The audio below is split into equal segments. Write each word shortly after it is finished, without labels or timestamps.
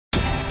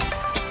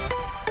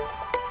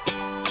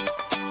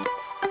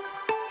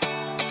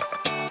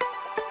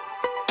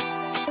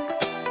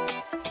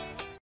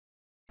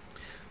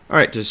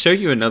Alright, to show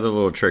you another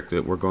little trick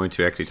that we're going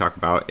to actually talk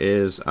about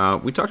is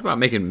we talked about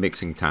making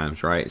mixing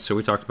times, right? So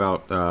we talked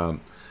about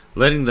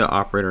letting the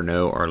operator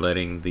know, or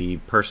letting the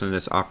person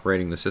that's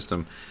operating the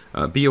system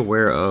be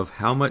aware of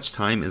how much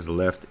time is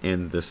left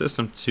in the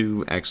system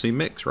to actually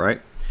mix,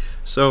 right?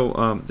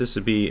 So this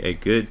would be a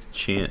good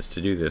chance to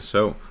do this.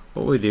 So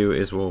what we do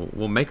is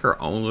we'll make our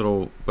own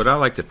little, what I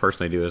like to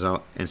personally do is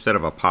instead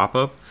of a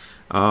pop-up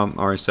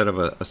or instead of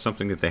a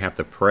something that they have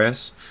to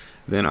press,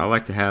 then I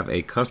like to have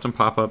a custom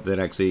pop-up that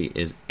actually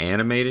is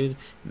animated,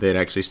 that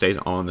actually stays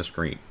on the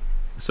screen.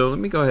 So let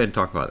me go ahead and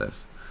talk about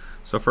this.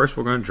 So first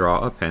we're going to draw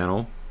a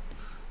panel.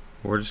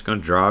 We're just going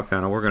to draw a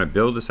panel. We're going to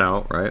build this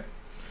out, right?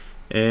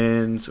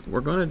 And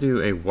we're going to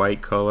do a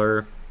white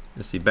color.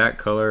 Let's see, back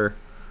color.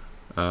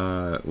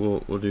 We'll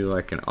do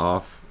like an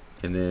off,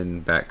 and then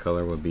back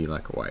color will be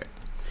like a white.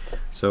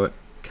 So it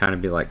kind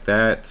of be like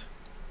that.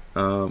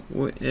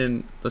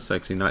 And let's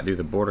actually not do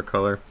the border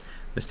color.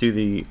 Let's do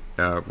the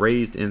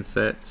raised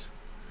inset,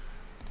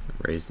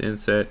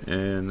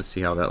 and let's see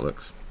how that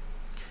looks.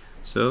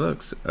 So it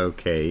looks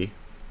okay,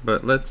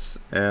 but let's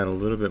add a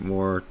little bit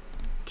more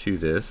to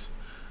this,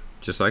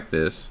 just like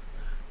this.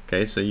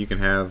 Okay, so you can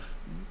have,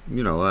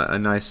 you know, a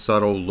nice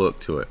subtle look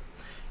to it,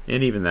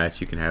 and even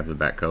that you can have the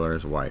back color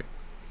as white.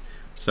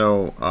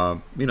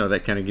 So you know,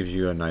 that kind of gives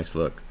you a nice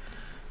look.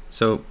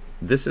 So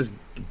this is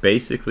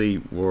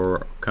basically,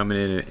 we're coming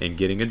in and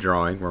getting a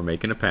drawing. We're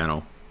making a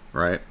panel,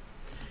 right?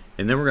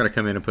 And then we're going to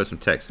come in and put some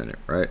text in it,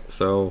 right?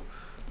 So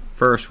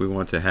first we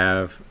want to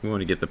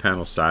get the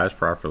panel size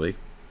properly.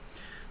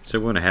 So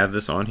we want to have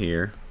this on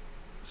here.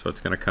 So it's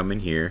going to come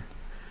in here,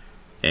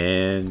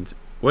 and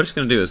what it's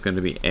going to do is going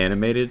to be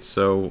animated.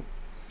 So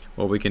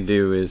what we can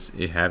do is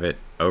have it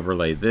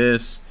overlay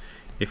this.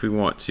 If we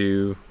want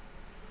to,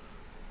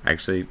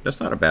 actually that's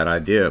not a bad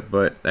idea,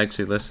 but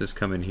actually let's just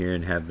come in here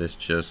and have this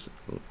just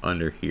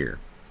under here.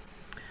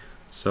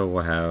 So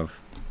we'll have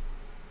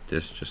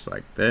this just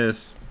like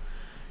this.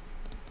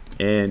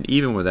 And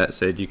even with that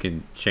said, you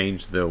can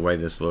change the way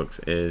this looks.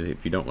 Is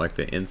if you don't like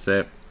the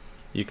inset,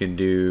 you can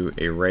do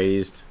a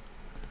raised,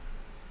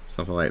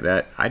 something like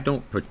that. I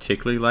don't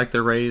particularly like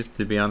the raised,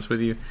 to be honest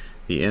with you.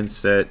 The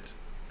inset,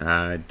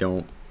 I'm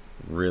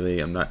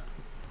not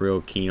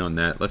real keen on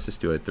that. Let's just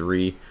do a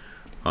 3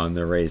 on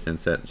the raised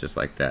inset, just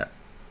like that.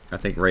 I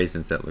think raised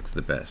inset looks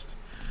the best.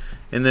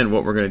 And then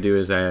what we're going to do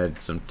is add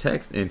some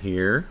text in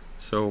here.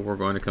 So we're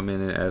going to come in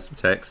and add some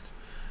text,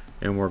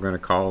 and we're going to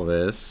call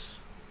this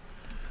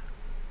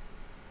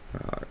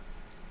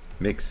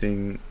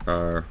mixing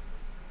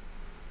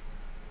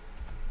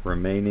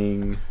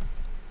remaining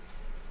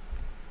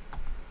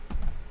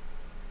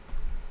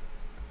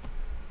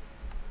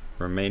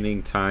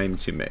time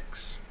to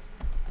mix.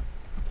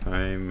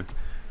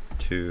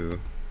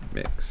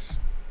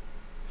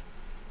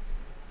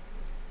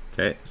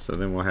 Okay, so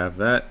then we'll have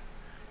that,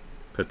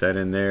 put that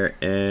in there,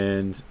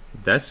 and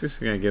that's just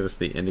going to give us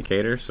the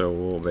indicator. So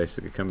we'll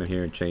basically come in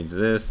here and change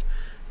this,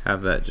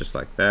 have that just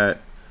like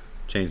that,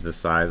 change the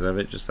size of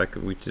it just like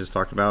we just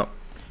talked about.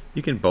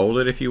 You can bold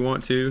it if you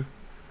want to.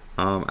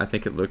 I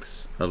think it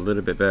looks a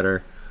little bit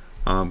better.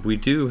 We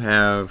do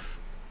have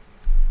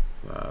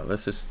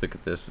let's just look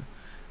at this,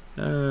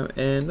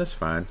 and that's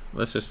fine.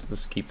 Let's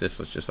keep this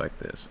just like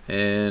this.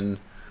 And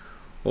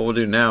what we'll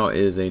do now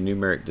is a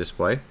numeric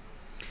display.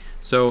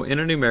 So in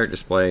a numeric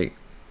display,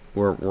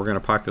 we're going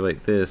to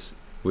populate this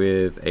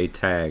with a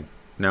tag.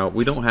 Now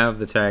we don't have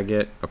the tag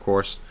yet, of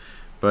course,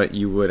 but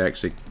you would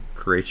actually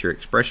create your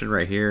expression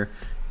right here.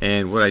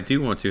 And what I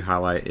do want to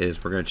highlight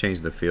is we're going to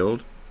change the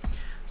field,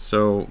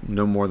 so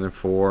no more than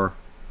 4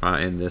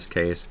 in this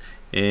case.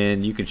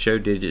 And you can show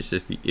digits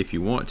if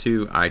you want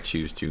to. I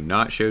choose to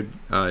not show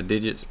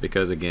digits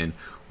because, again,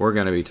 we're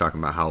going to be talking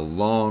about how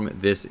long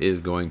this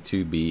is going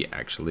to be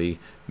actually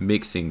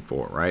mixing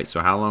for, right? So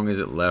how long is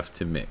it left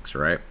to mix,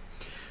 right?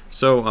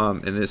 So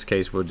in this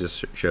case, we'll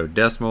just show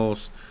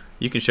decimals.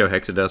 You can show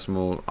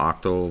hexadecimal,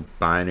 octal,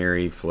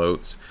 binary,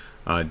 floats,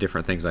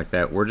 different things like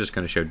that. We're just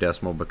going to show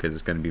decimal because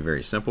it's going to be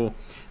very simple.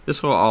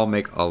 This will all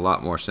make a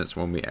lot more sense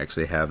when we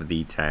actually have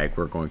the tag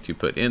we're going to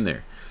put in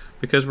there,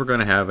 because we're going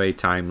to have a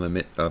time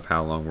limit of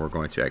how long we're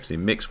going to actually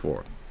mix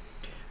for.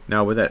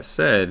 Now with that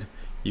said,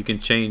 you can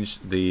change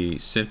the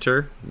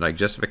center, like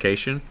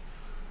justification,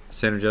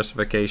 center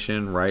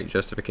justification, right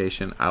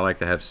justification. I like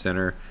to have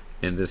center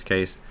in this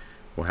case.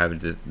 We'll have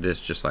this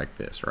just like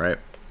this, right?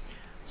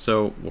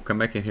 So we'll come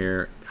back in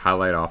here,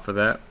 highlight off of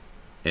that,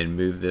 and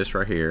move this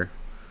right here.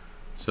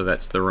 So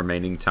that's the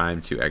remaining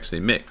time to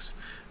actually mix.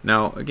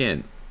 Now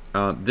again,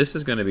 this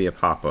is going to be a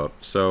pop-up.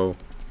 So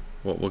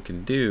what we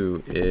can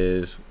do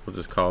is we'll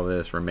just call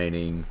this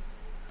remaining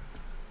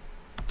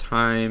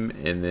time,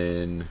 and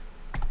then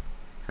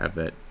have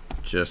that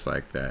just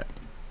like that.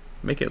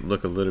 Make it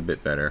look a little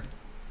bit better.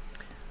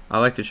 I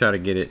like to try to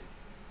get it,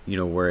 you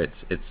know, where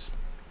it's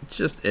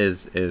just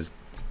as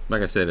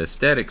like I said,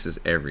 aesthetics is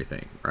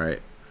everything,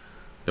 right?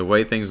 The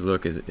way things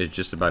look is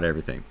just about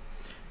everything.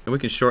 And we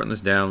can shorten this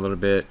down a little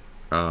bit,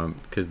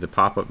 because the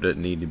pop-up doesn't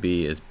need to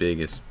be as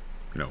big as,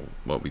 you know,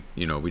 what we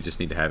just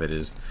need to have it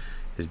as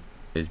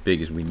as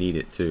big as we need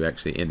it to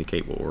actually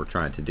indicate what we're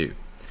trying to do.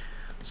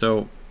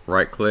 So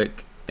right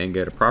click and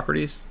go to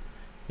properties,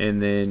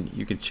 and then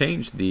you can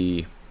change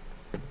the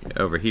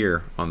over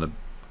here on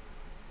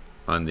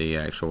the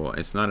actual,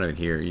 it's not in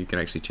here, you can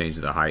actually change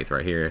the height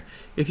right here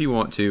if you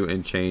want to,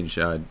 and change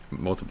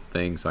multiple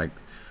things like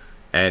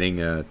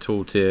adding a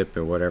tooltip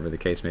or whatever the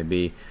case may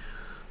be.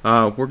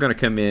 We're going to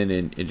come in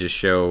and just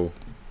show,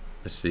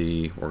 let's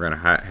see, we're going to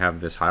have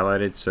this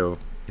highlighted. So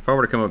if I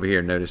were to come over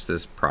here, notice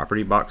this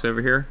property box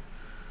over here.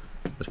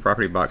 This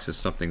property box is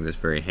something that's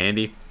very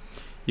handy.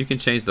 You can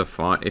change the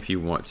font if you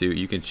want to.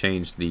 You can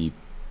change the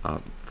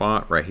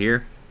font right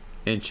here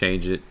and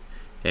change it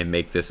and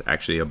make this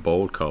actually a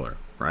bold color,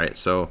 right?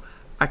 So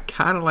I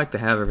kind of like to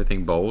have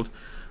everything bold.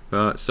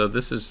 So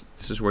this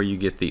is where you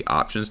get the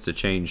options to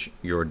change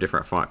your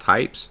different font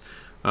types,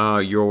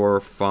 your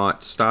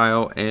font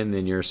style, and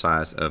then your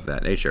size of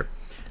that nature.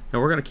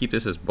 Now we're going to keep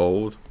this as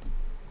bold.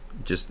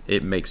 Just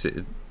it makes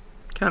it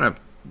kind of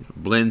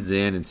blends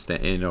in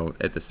and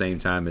at the same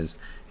time as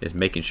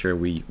making sure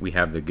we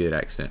have the good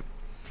accent.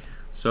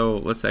 So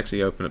let's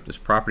actually open up this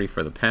property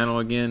for the panel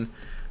again.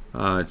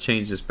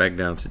 Change this back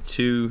down to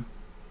 2.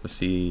 Let's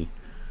see,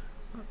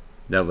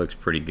 that looks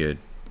pretty good.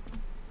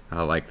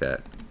 I like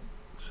that.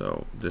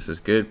 So this is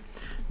good.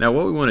 Now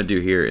what we want to do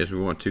here is we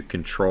want to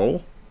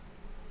control.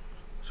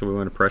 So we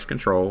want to press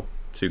control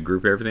to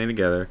group everything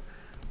together,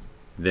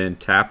 then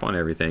tap on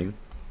everything,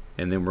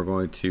 and then we're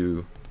going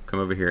to come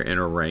over here and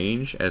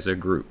arrange as a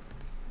group.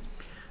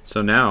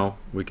 So now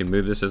we can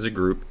move this as a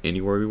group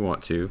anywhere we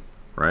want to,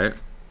 right?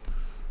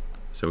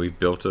 So we've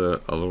built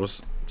a little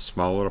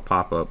small little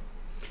pop-up.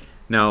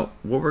 Now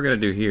what we're going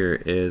to do here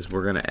is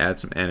we're going to add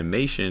some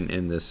animation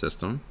in this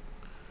system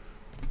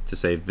to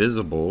say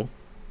visible,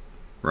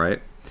 right?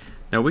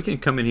 Now we can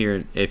come in here,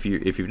 and if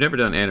you've never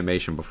done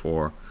animation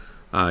before,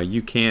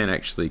 you can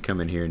actually come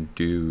in here and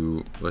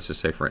do, let's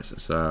just say for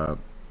instance,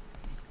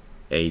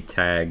 a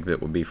tag that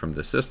will be from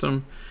the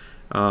system.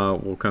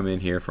 We'll come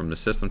in here from the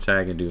system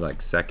tag and do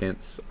like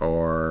seconds,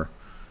 or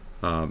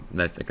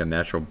like a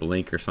natural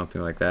blink or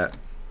something like that.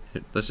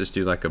 Let's just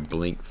do like a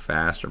blink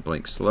fast or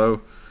blink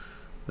slow.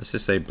 Let's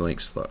just say blink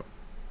slow.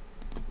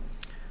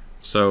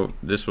 So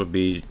this would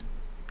be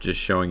just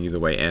showing you the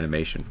way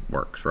animation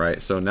works,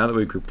 right? So now that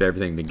we've grouped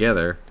everything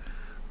together,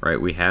 right,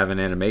 we have an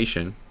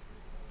animation,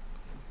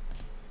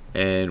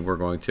 and we're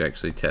going to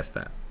actually test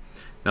that.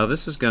 Now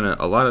this is gonna,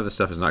 a lot of the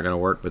stuff is not gonna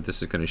work, but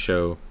this is gonna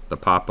show the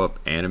pop-up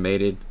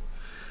animated.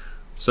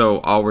 So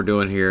all we're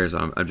doing here is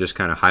I'm just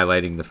kind of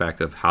highlighting the fact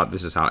of how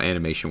this is how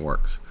animation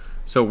works.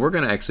 So we're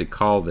gonna actually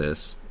call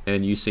this,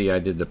 and you see I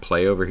did the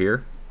play over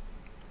here.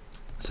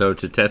 So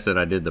to test it,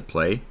 I did the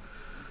play,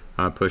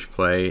 push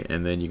play,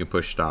 and then you can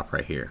push stop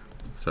right here.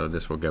 So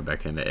this will go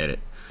back into edit.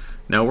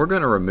 Now we're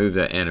going to remove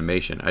that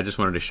animation. I just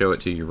wanted to show it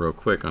to you real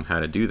quick on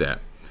how to do that.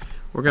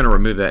 We're going to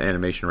remove that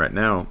animation right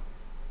now.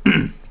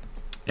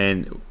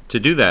 And to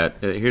do that,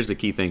 here's the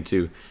key thing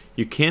too.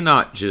 You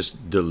cannot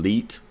just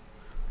delete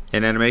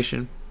an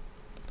animation.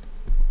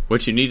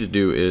 What you need to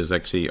do is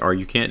actually, or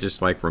you can't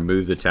just like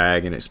remove the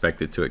tag and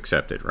expect it to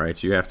accept it,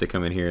 right? You have to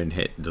come in here and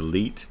hit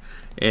delete,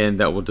 and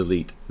that will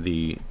delete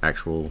the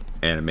actual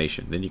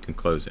animation. Then you can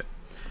close it.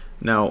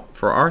 Now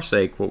for our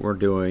sake, what we're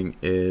doing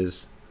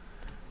is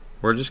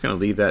we're just going to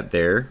leave that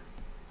there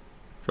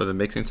for the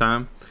mixing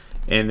time,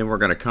 and then we're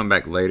going to come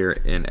back later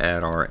and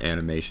add our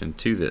animation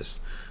to this.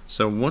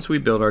 So once we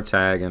build our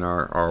tag and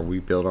we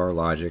build our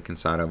logic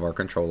inside of our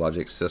control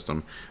logic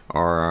system,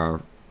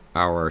 our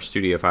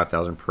Studio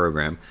 5000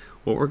 program,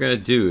 what we're going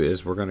to do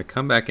is we're going to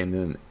come back and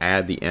then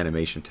add the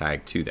animation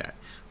tag to that.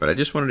 But I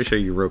just wanted to show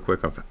you real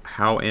quick of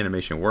how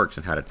animation works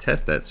and how to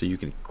test that so you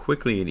can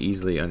quickly and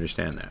easily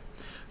understand that.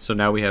 So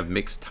now we have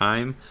mixed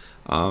time,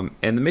 and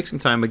the mixing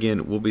time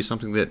again will be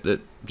something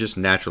that just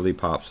naturally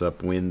pops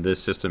up when the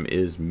system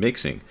is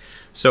mixing.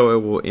 So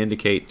it will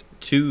indicate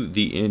to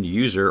the end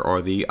user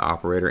or the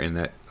operator in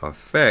that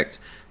effect,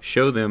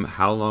 show them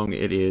how long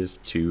it is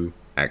to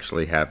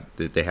actually have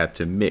that they have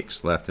to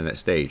mix left in that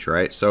stage,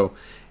 right? So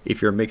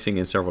if you're mixing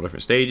in several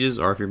different stages,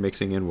 or if you're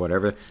mixing in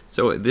whatever,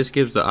 so this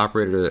gives the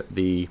operator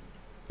the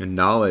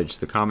knowledge,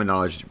 the common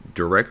knowledge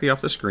directly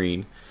off the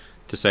screen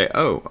to say,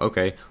 oh,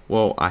 okay,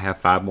 well, I have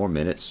 5 more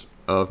minutes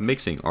of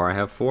mixing, or I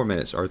have 4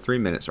 minutes, or 3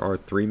 minutes, or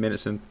 3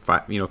 minutes and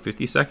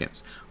 50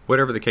 seconds,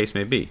 whatever the case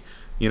may be.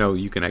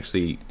 You can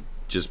actually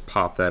just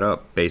pop that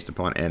up based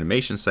upon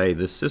animation. Say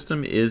the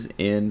system is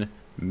in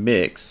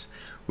mix.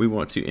 We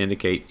want to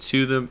indicate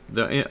to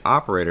the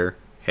operator,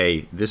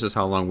 hey, this is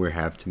how long we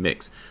have to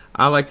mix.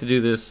 I like to do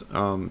this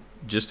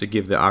just to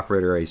give the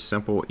operator a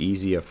simple,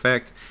 easy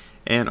effect,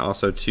 and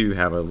also to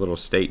have a little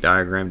state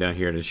diagram down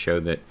here to show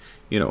that,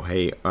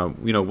 hey,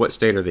 what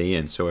state are they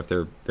in? So if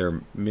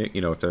they're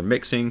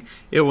mixing,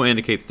 it will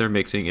indicate that they're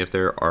mixing. If they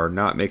are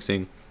not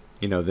mixing,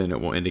 then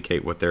it will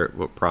indicate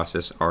what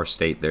process or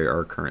state they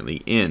are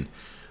currently in.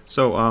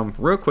 So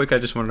real quick, I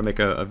just wanted to make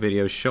a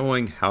video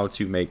showing how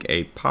to make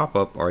a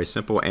pop-up or a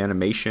simple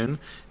animation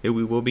that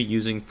we will be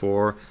using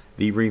for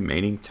the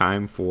remaining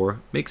time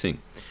for mixing.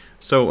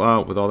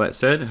 So with all that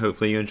said,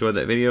 hopefully you enjoyed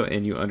that video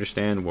and you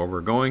understand where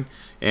we're going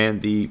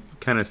and the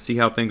kind of see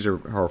how things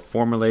are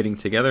formulating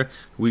together.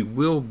 We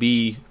will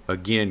be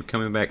again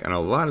coming back, and a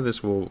lot of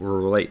this will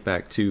relate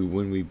back to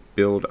when we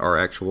build our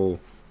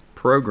actual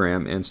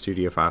program in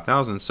Studio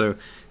 5000. So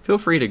feel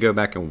free to go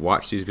back and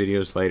watch these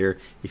videos later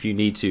if you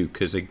need to,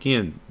 because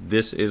again,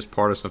 this is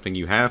part of something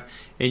you have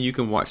and you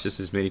can watch this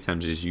as many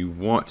times as you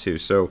want to.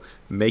 So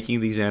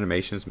making these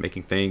animations,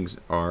 making things,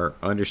 are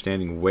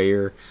understanding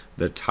where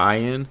the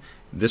tie-in,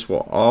 this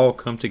will all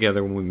come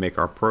together when we make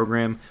our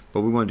program,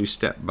 but we want to do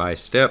step by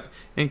step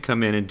and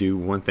come in and do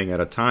one thing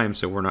at a time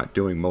so we're not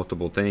doing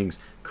multiple things,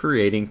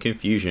 creating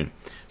confusion.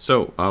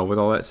 So with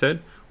all that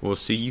said, we'll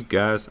see you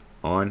guys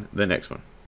on the next one.